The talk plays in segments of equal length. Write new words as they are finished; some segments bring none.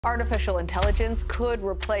Artificial intelligence could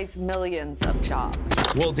replace millions of jobs.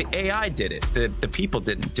 Well, the AI did it. The people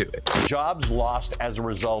didn't do it. Jobs lost as a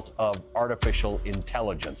result of artificial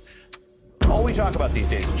intelligence. All we talk about these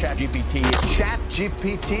days is ChatGPT.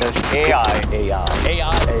 ChatGPT? AI.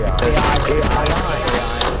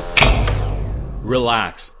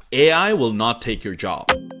 Relax. AI will not take your job.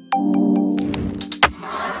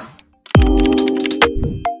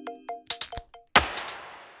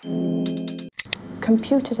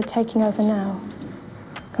 Computers are taking over now.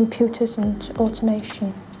 Computers and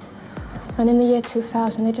automation. And in the year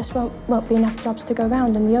 2000, there just won't be enough jobs to go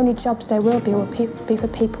around, and the only jobs there will be for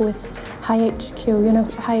people with high HQ,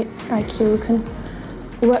 high IQ, who can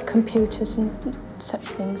work computers and such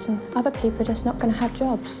things. And other people are just not going to have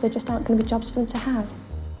jobs. There just aren't going to be jobs for them to have.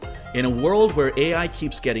 In a world where AI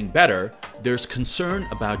keeps getting better, there's concern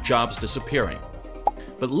about jobs disappearing.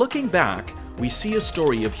 But looking back, we see a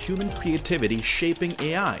story of human creativity shaping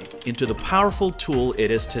AI into the powerful tool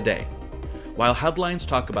it is today. While headlines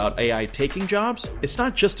talk about AI taking jobs, it's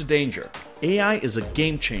not just a danger. AI is a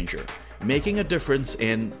game changer, making a difference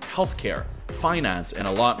in healthcare, finance, and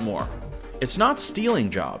a lot more. It's not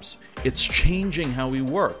stealing jobs, it's changing how we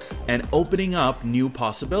work and opening up new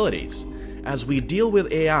possibilities. As we deal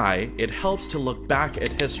with AI, it helps to look back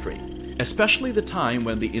at history, especially the time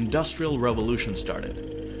when the Industrial Revolution started.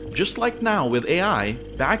 Just like now with AI,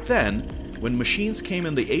 back then, when machines came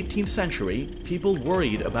in the 18th century, people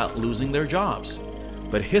worried about losing their jobs.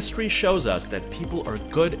 But history shows us that people are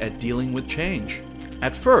good at dealing with change.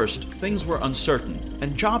 At first, things were uncertain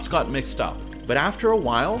and jobs got mixed up. But after a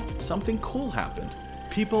while, something cool happened.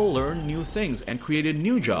 People learned new things and created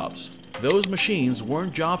new jobs. Those machines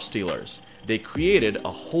weren't job stealers. They created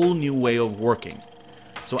a whole new way of working.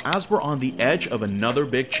 So as we're on the edge of another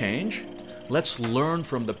big change, let's learn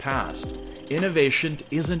from the past. Innovation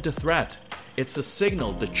isn't a threat. It's a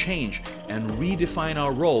signal to change and redefine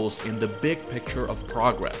our roles in the big picture of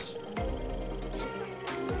progress.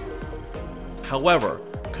 However,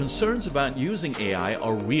 concerns about using AI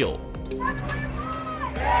are real.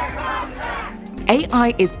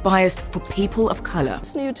 AI is biased for people of color.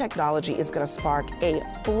 This new technology is going to spark a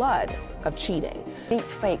flood of cheating.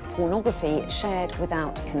 Deepfake pornography shared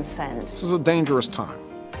without consent. This is a dangerous time.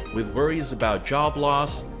 With worries about job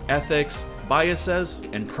loss, ethics, biases,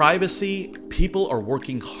 and privacy, people are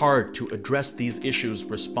working hard to address these issues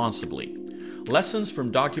responsibly. Lessons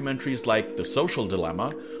from documentaries like The Social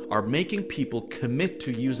Dilemma are making people commit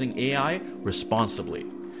to using AI responsibly.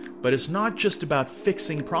 But it's not just about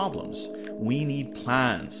fixing problems. We need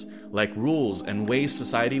plans, like rules and ways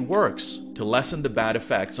society works, to lessen the bad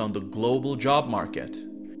effects on the global job market.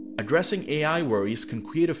 Addressing AI worries can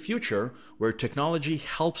create a future where technology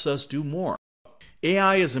helps us do more.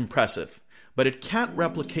 AI is impressive, but it can't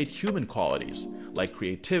replicate human qualities like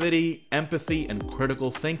creativity, empathy, and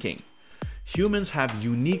critical thinking. Humans have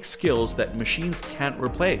unique skills that machines can't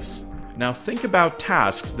replace. Now think about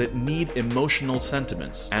tasks that need emotional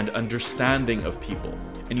sentiments and understanding of people,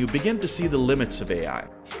 and you begin to see the limits of AI.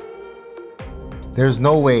 There's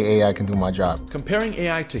no way AI can do my job. Comparing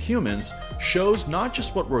AI to humans shows not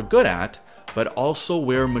just what we're good at, but also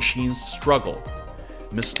where machines struggle.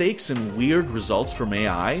 Mistakes and weird results from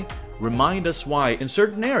AI remind us why, in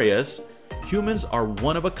certain areas, humans are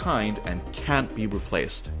one of a kind and can't be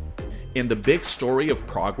replaced. In the big story of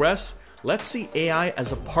progress, let's see AI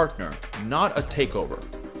as a partner, not a takeover.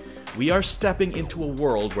 We are stepping into a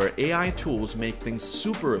world where AI tools make things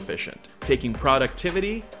super efficient, taking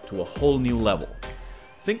productivity to a whole new level.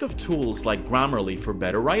 Think of tools like Grammarly for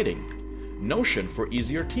better writing, Notion for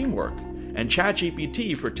easier teamwork, and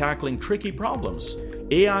ChatGPT for tackling tricky problems.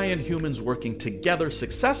 AI and humans working together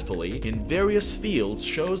successfully in various fields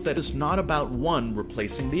shows that it's not about one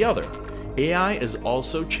replacing the other. AI is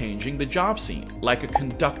also changing the job scene, like a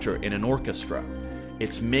conductor in an orchestra.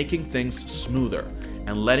 It's making things smoother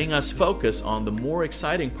and letting us focus on the more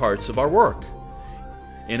exciting parts of our work.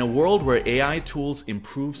 In a world where AI tools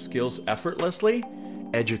improve skills effortlessly,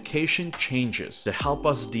 education changes to help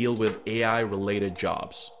us deal with AI-related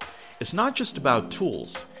jobs. It's not just about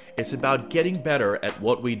tools, it's about getting better at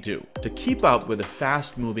what we do to keep up with a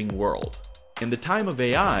fast-moving world. In the time of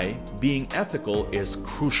AI, being ethical is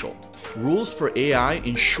crucial. Rules for AI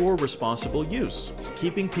ensure responsible use,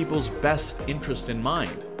 keeping people's best interest in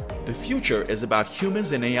mind. The future is about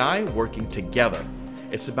humans and AI working together.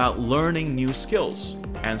 It's about learning new skills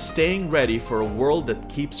and staying ready for a world that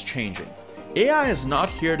keeps changing. AI is not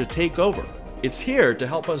here to take over. It's here to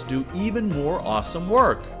help us do even more awesome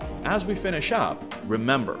work. As we finish up,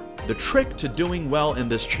 remember, the trick to doing well in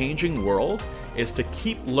this changing world is to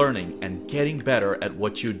keep learning and getting better at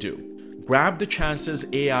what you do. grab the chances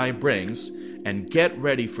AI brings, and get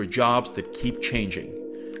ready for jobs that keep changing.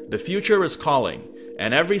 The future is calling,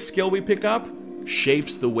 and every skill we pick up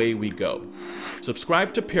shapes the way we go.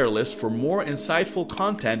 Subscribe to Peerlist for more insightful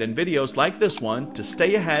content and videos like this one to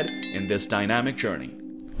stay ahead in this dynamic journey.